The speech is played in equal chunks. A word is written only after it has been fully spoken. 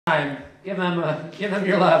Time. Give them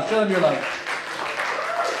your love. Show them your love.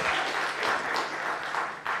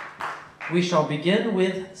 We shall begin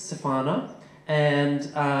with Stefana, and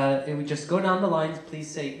we just go down the lines. Please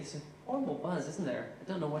say, it's a horrible buzz, isn't there? I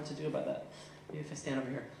don't know what to do about that. Maybe if I stand over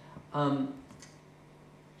here.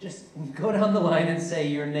 Just go down the line and say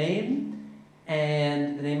your name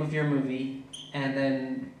and the name of your movie, and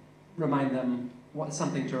then remind them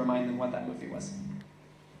something to remind them what that movie was.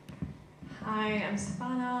 Hi, I'm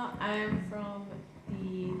Stefana. I'm from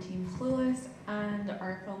the team Clueless, and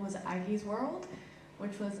our film was Aggie's World,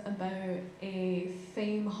 which was about a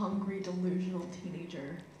fame-hungry, delusional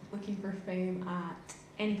teenager looking for fame at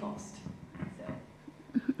any cost. So.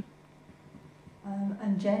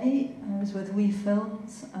 I'm Jenny. I was with We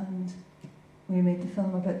Films, and we made the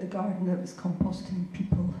film about the garden that was composting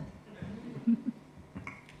people.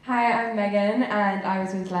 Hi, I'm Megan, and I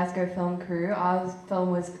was with Glasgow Film Crew. Our film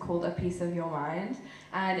was called A Piece of Your Mind,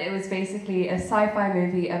 and it was basically a sci-fi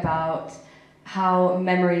movie about how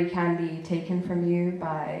memory can be taken from you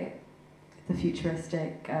by the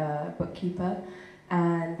futuristic bookkeeper,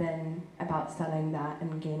 and then about selling that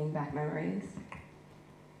and gaining back memories.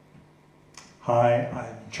 Hi,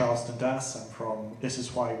 I'm Charleston Das. I'm from This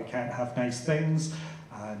Is Why We Can't Have Nice Things,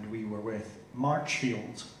 and we were with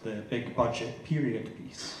Marchfield, the big budget period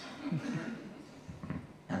piece.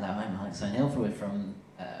 Hello, I'm Alex O'Neill from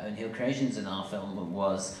O'Neill Creations, and our film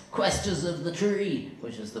was Questers of the Tree,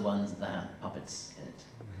 which was the ones that had puppets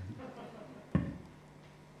in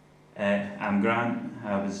it. I'm Grant.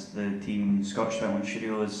 I was the team Scottish Film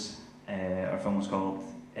Studios. Our film was called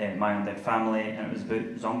My Undead Family, and it was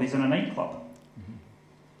about zombies in a nightclub.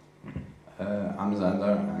 I'm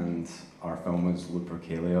Xander, and our film was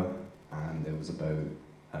Lupercalia, and it was about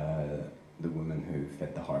the woman who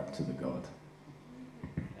fed the heart to the god.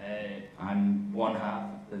 I'm one half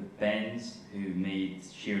of the Bens who made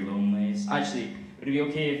Sheer Lonelies. Actually, would it be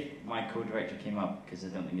okay if my co-director came up? Because I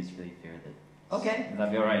don't think it's really fair that... Okay. Would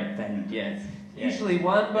that be alright? Then, yeah. Usually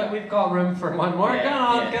one, but we've got room for one more.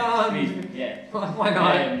 Yeah, go on. Sweet. Yeah. Why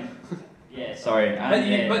not? Yeah, sorry.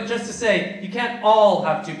 But just to say, you can't all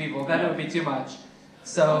have two people, then it would be too much.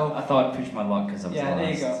 So I thought I'd push my luck because I was last.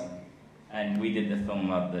 there you go. And we did the film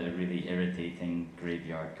about the really irritating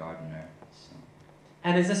graveyard gardener. So.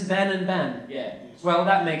 And is this Ben and Ben? Yeah. Well,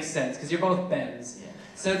 that makes sense, because you're both Bens. Yeah.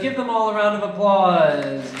 So give them all a round of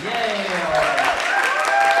applause. Yay!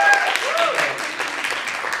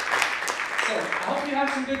 So, I hope you have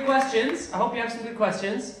some good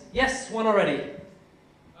questions. Yes, one already.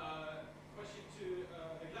 Question to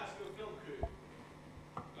the Glasgow Film Crew.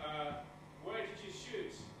 Where did you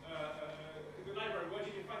shoot? The library. Where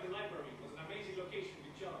did you find the library? It was an amazing location.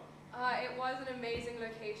 Good job. It was an amazing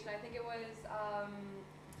location. I think it was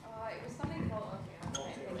something called.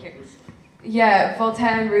 Okay, thank you. Yeah,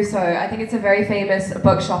 Voltaire and Rousseau. I think it's a very famous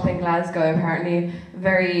bookshop in Glasgow, apparently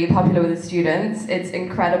very popular with the students. It's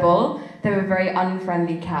incredible. They were a very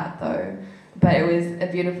unfriendly cat though, but it was a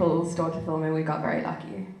beautiful store to film and we got very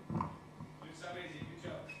lucky. It's amazing. Good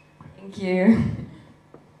job. Thank you.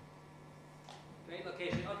 Great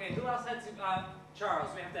location. Okay, who else had to...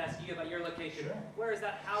 Charles, we have to ask you about your location. Sure. Where is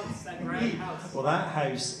that house, that grand house? Well, that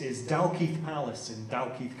house is Dalkeith Palace in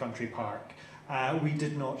Dalkeith Country Park. We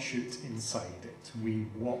did not shoot inside it. We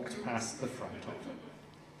walked past the front of it.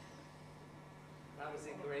 That was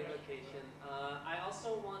a great location. I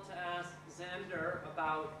also want to ask Xander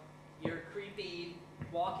about your creepy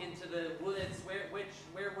walk into the woods.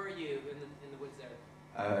 Where were you in the woods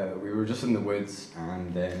there? We were just in the woods,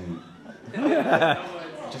 and then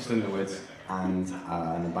just in the woods, and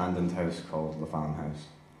an abandoned house called Lafallen House.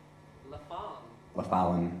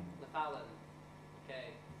 Lafallen.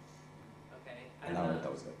 Okay. And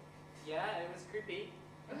that was it. Yeah, it was creepy.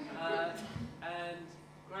 And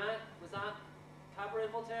Grant, was that Cabaret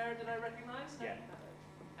Voltaire? Did I recognize? Yeah.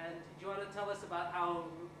 And do you want to tell us about how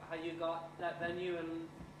you got that venue and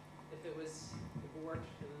if it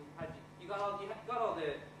worked and how you got all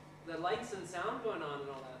the lights and sound going on and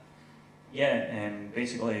all that? Yeah,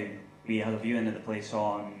 basically we had a viewing at the place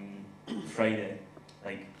on Friday, I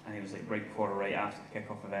think it was right before or right after the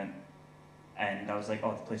kick-off event, and I was like,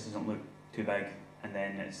 oh, the place doesn't look too big, and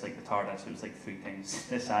then it's like the TARDIS, it was like 3 times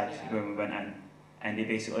this size when we went in, and they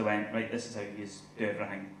basically went, right, this is how you do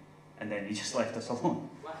everything, and then he just left us alone.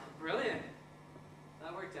 Wow, brilliant.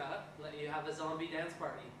 That worked out. Let you have a zombie dance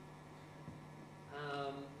party.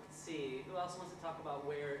 Let's see, who else wants to talk about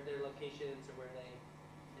where their locations or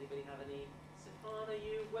anybody have any? Stefana,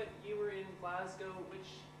 you were in Glasgow,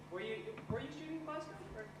 were you shooting in Glasgow?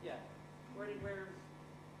 Or, yeah. Where were you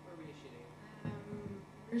shooting?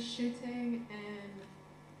 We're shooting in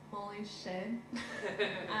Molly's Shed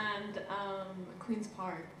and Queen's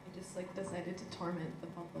Park. We just like decided to torment the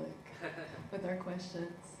public with our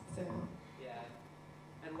questions. So Yeah.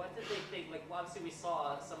 And what did they think? Like, well, obviously we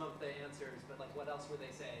saw some of the answers, but like, what else were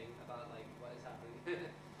they saying about like what is happening?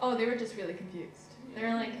 oh, they were just really confused. They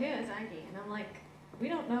were like, "Who is Aggie?" And I'm like, "We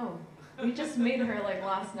don't know. We just made her like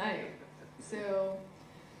last night." So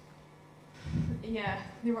yeah,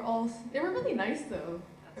 they were really nice though.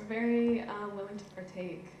 They're very willing to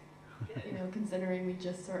partake. You know, considering we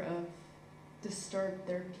just sort of disturbed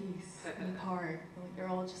their peace in the car. Like they're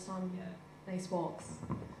all just on nice walks.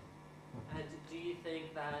 And do you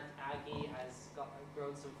think that Aggie has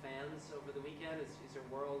grown some fans over the weekend? Is her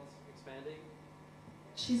world expanding?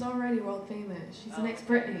 She's already world famous. She's the next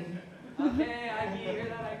Britney. Okay, Aggie, you hear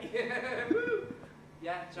that, Aggie? Woo!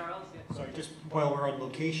 Yeah, Charles? Yeah. Sorry, just while we're on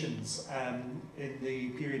locations, in the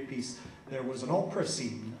period piece, there was an opera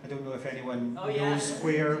scene. I don't know if anyone knows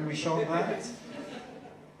where we shot that.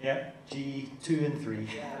 Yeah, G2 and 3.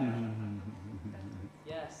 Yeah.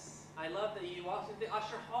 Yes. I love that you walked into the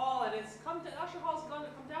Usher Hall and Usher Hall's going to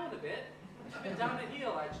come down a bit. It's been down a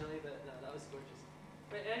heel actually, but no, that was gorgeous.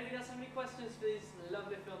 But anybody else have any questions for these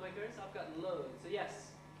lovely filmmakers? I've got loads. So yes.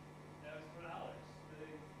 For Alex,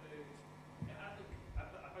 I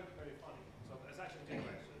found it very funny. So it's actually two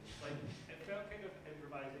questions. Like, it felt kind of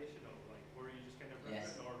improvisational. Like, were you just kind of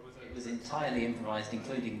Yes. or was it? It was entirely improvised,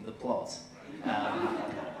 including the plot.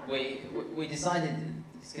 We decided,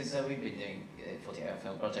 because we've been doing 48-hour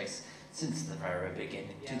film projects since the very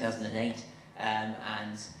beginning, 2008, and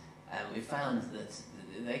we found that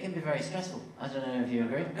they can be very stressful. I don't know if you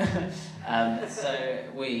agree. So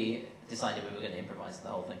we decided we were going to improvise the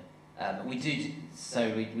whole thing. We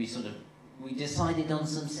decided on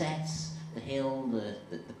some sets, the hill, the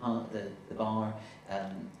park, the bar,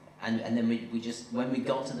 and then we just, when we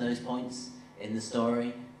got to those points in the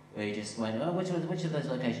story, we just went, oh, which of those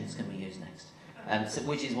locations can we use next? So,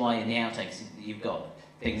 which is why in the outtakes you've got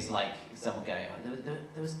things like someone going, oh,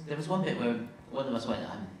 there was one bit where one of us went,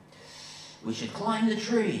 we should climb the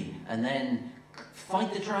tree and then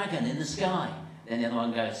fight the dragon in the sky. Then the other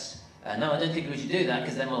one goes, no, I don't think we should do that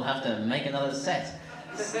because then we'll have to make another set.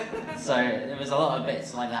 So there was a lot of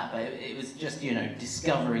bits like that, but it was just, you know,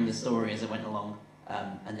 discovering the story as it went along.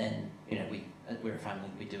 And then, you know, we're a family,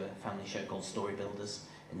 we do a family show called Story Builders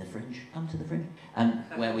in the Fringe, come to the Fringe,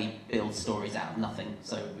 where we build stories out of nothing.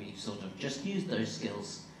 So we sort of just used those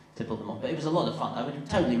skills to build them on. But it was a lot of fun. I would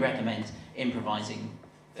totally recommend improvising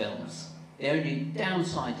films. The only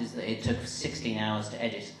downside is that it took 16 hours to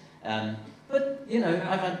edit. But, you know,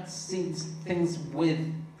 I've seen things with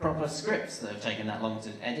proper scripts that have taken that long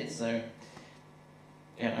to edit, so,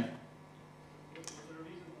 you know.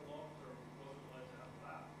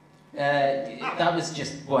 That was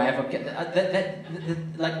just whatever.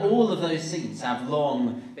 Like all of those scenes have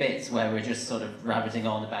long bits where we're just sort of rabbiting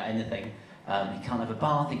on about anything. He can't have a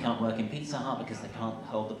bath, he can't work in Pizza Hut because they can't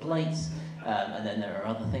hold the plates, and then there are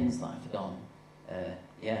other things that I've forgotten.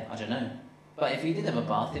 Yeah, I don't know. But if he did have a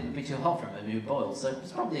bath, it would be too hot for him and he would boil, so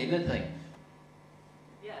it's probably a good thing.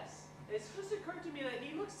 Yes. It's just occurred to me that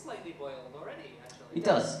he looks slightly boiled already, actually. He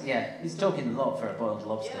does, yeah. He's talking a lot for a boiled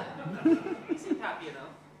lobster. Yeah. He seemed happy enough.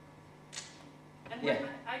 And Yeah.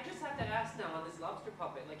 I just have to ask now on this lobster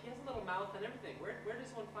puppet, like he has a little mouth and everything. Where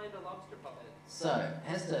does one find a lobster puppet? So,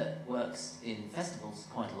 Hester works in festivals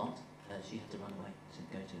quite a lot. She had to run away to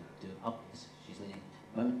go to do a pub, she's leaving at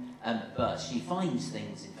the moment. But she finds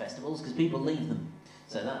things in festivals because people leave them.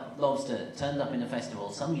 So that lobster turned up in a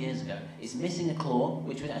festival some years ago. It's missing a claw,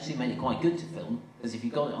 which would actually make it quite good to film, because if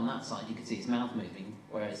you got it on that side, you could see its mouth moving,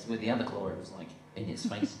 whereas with the other claw, it was like in its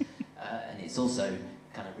face. And it's also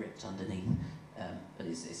kind of ripped underneath. But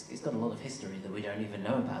it's got a lot of history that we don't even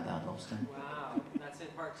know about that lobster. Wow, that's in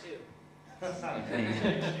part 2.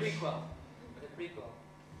 Okay. The prequel. The prequel.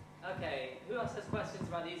 Okay, who else has questions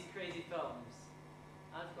about these crazy films?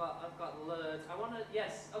 I've got loads. I wanna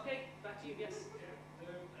okay, back to you, yes. The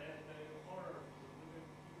horror.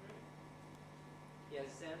 Yes,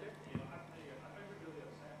 Sander? Yeah, I found it really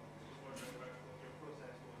upsetting. I was wondering what your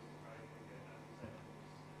process was to try to get that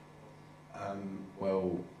set.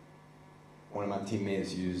 Well, one of my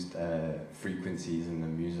teammates used frequencies in the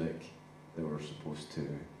music that were supposed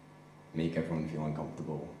to make everyone feel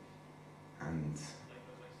uncomfortable, and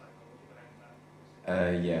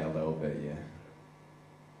yeah, a little bit, yeah.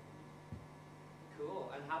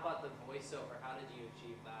 Cool. And how about the voiceover? How did you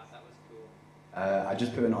achieve that? That was cool. I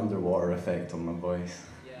just put an underwater effect on my voice,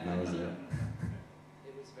 Yeah. and that was it.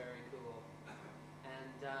 It was very cool.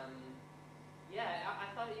 And yeah, I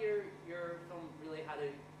thought your film really had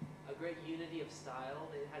a great unity of style.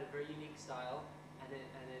 It had a very unique style, and it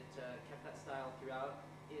style throughout.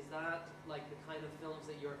 Is that like the kind of films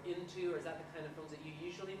that you're into, or is that the kind of films that you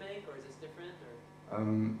usually make, or is this different? Or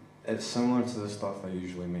It's similar to the stuff I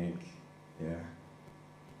usually make. Yeah.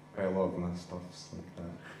 Quite a lot of my stuff's like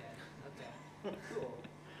that. Yeah. Okay. Cool.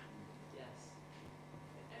 Yes.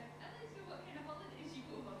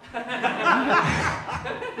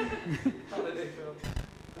 Holiday film.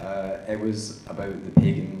 It was about the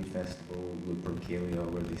pagan festival Lupercalia,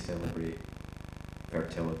 where they celebrate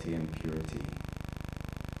fertility and purity.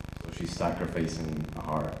 So she's sacrificing a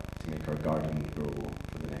heart to make her garden grow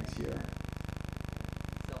for the next year.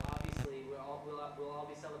 So obviously we'll all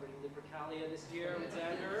be celebrating Lupercalia this year with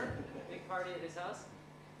Xander. Big party at his house.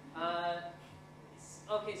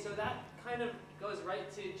 Okay, so that kind of goes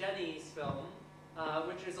right to Jenny's film,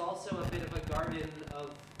 which is also a bit of a garden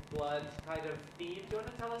of blood kind of theme. Do you want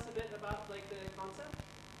to tell us a bit about like the concept?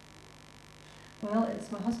 Well,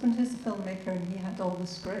 it's my husband who's the filmmaker, and he had all the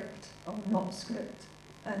script, or not script,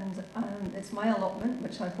 and it's my allotment,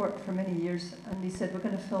 which I've worked for many years, and he said, we're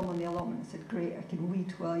going to film on the allotment. I said, great, I can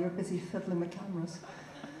weed while you're busy fiddling with cameras.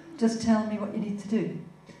 Just tell me what you need to do.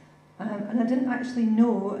 And I didn't actually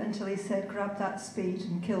know until he said, grab that spade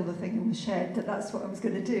and kill the thing in the shed, that that's what I was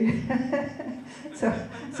going to do. so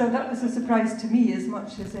that was a surprise to me as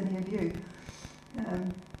much as any of you.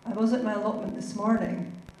 I was at my allotment this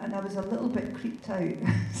morning, and I was a little bit creeped out,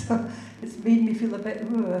 so it's made me feel a bit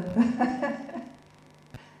ooh.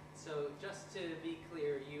 So just to be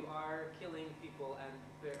clear, you are killing people and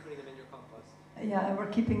putting them in your compost? Yeah, we're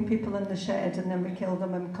keeping people in the shed, and then we kill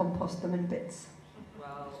them and compost them in bits.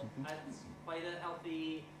 Well, that's quite a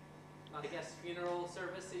healthy, I guess, funeral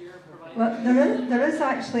service that you're providing. Well, there is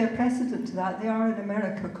actually a precedent to that. They are in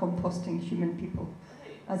America composting human people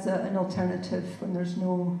as an alternative when there's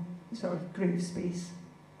no sort of grave space.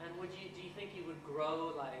 And do you think you would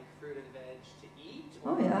grow like fruit and veg to eat?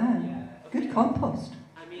 Oh yeah, Okay. Good compost.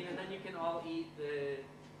 I mean, and then you can all eat the...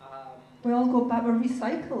 we all go back, we're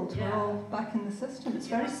recycled, Yeah. we're all back in the system. It's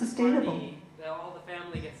very That's sustainable. funny that all the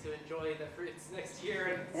family gets to enjoy the fruits next year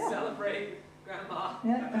and celebrate Grandma.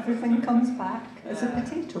 Yeah, everything comes back as a Yeah.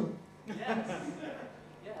 potato. Yes.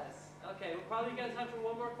 Yes. Okay, we'll probably get time for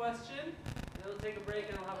one more question. Then we'll take a break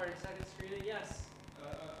and we'll have our second screening. Yes.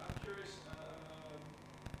 I'm curious,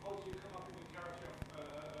 how do you come up with the character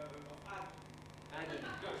of Aggie?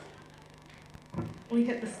 Aggie. We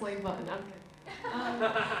hit the slave button. I'm kidding.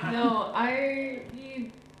 No,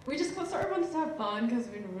 we just sort of wanted to have fun because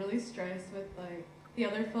we've been really stressed with like the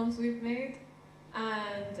other films we've made,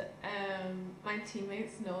 and my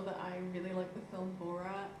teammates know that I really like the film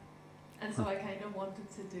Borat, and so I kind of wanted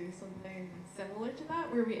to do something similar to that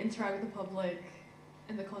where we interact with the public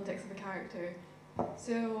in the context of a character.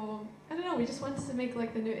 So I don't know, we just wanted to make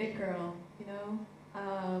like the new It Girl, you know,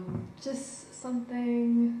 just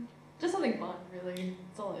something fun, really.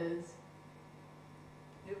 That's all it is.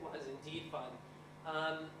 It was indeed fun.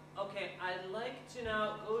 Okay, I'd like to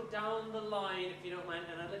now go down the line, if you don't mind,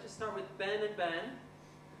 and I'd like to start with Ben and Ben,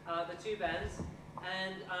 the two Bens.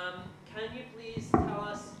 And can you please tell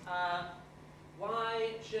us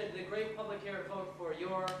why should the great public here vote for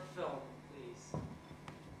your film, please?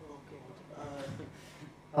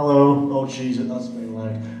 Hello. Oh, jeez, that's very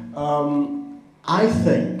loud. I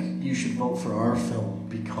think you should vote for our film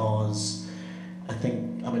because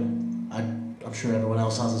I'm sure everyone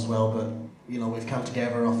else has as well, but you know, we've come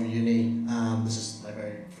together after uni. This is my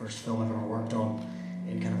very first film I've ever worked on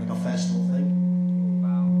in kind of like a festival thing.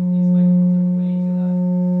 Wow, these microphones are way too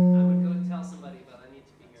loud. I would go tell somebody, but I need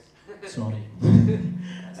to be here. Sorry.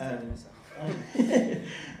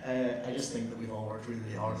 I just think that we've all worked really,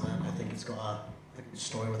 really hard, man. I think it's got a good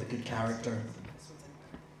story with a good character.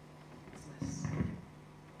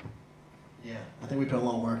 Yeah, I think we put a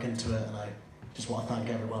lot of work into it, and I just want to thank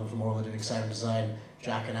everyone from Orla doing sound design,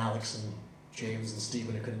 Jack and Alex and James and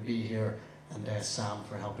Stephen who couldn't be here, and Sam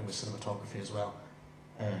for helping with cinematography as well.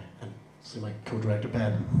 And see my co-director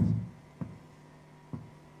Ben.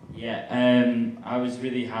 Yeah, I was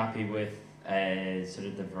really happy with sort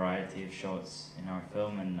of the variety of shots in our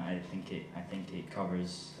film, and I think it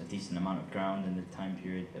covers a decent amount of ground in the time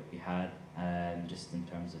period that we had, just in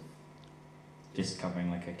terms of just covering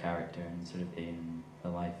like a character and sort of being the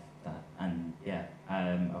life that. And yeah,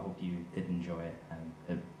 I hope you did enjoy it.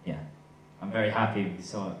 Yeah, I'm very happy we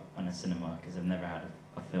saw it on a cinema because I've never had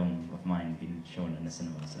a film of mine being shown in a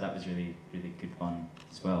cinema, so that was really, really good fun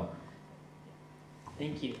as well.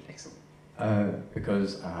 Thank you. Excellent.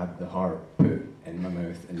 Because I had the heart put in my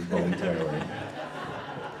mouth involuntarily.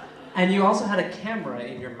 And you also had a camera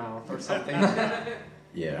in your mouth or something.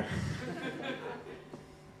 Yeah.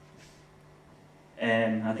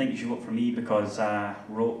 I think you should vote for me because I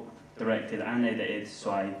wrote directed and edited, so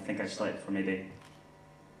I think I slept for maybe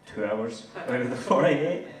 2 hours out of the 4 I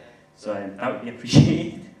ate. So that would be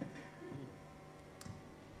appreciated.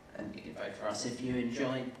 And you can vote for us if you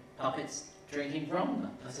enjoy puppets drinking from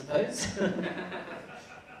them, I suppose.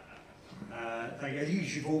 I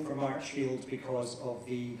usually vote for Marchfield because of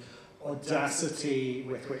the audacity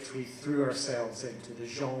with which we threw ourselves into the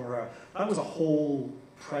genre. That was a whole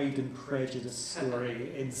Pride and Prejudice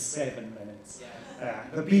story in 7 minutes.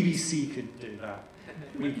 The BBC couldn't do that.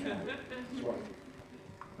 We can.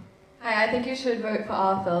 Hi, I think you should vote for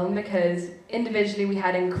our film because individually we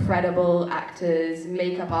had incredible actors,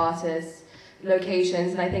 makeup artists,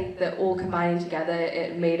 locations, and I think that all combining together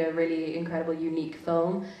it made a really incredible, unique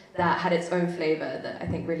film that had its own flavour that I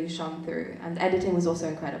think really shone through. And editing was also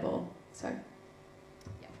incredible. So,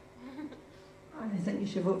 yeah. I think you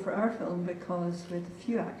should vote for our film because with a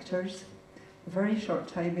few actors, a very short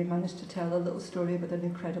time we managed to tell a little story with an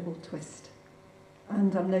incredible twist.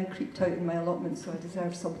 And I'm now creeped out in my allotment, so I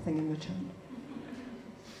deserve something in return.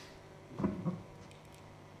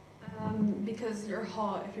 Because you're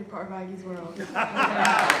hot if you're part of Aggie's World.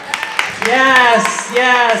 Yes,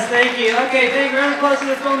 yes, thank you. Okay, thank you. Round of applause to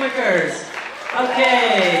the filmmakers.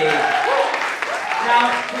 Okay.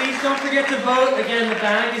 Now, please don't forget to vote. Again, the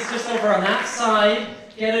bag is just over on that side.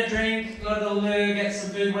 Get a drink, go to the loo, get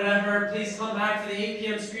some food, whatever. Please come back for the 8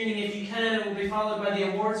 p.m. screening if you can. It will be followed by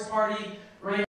the awards party.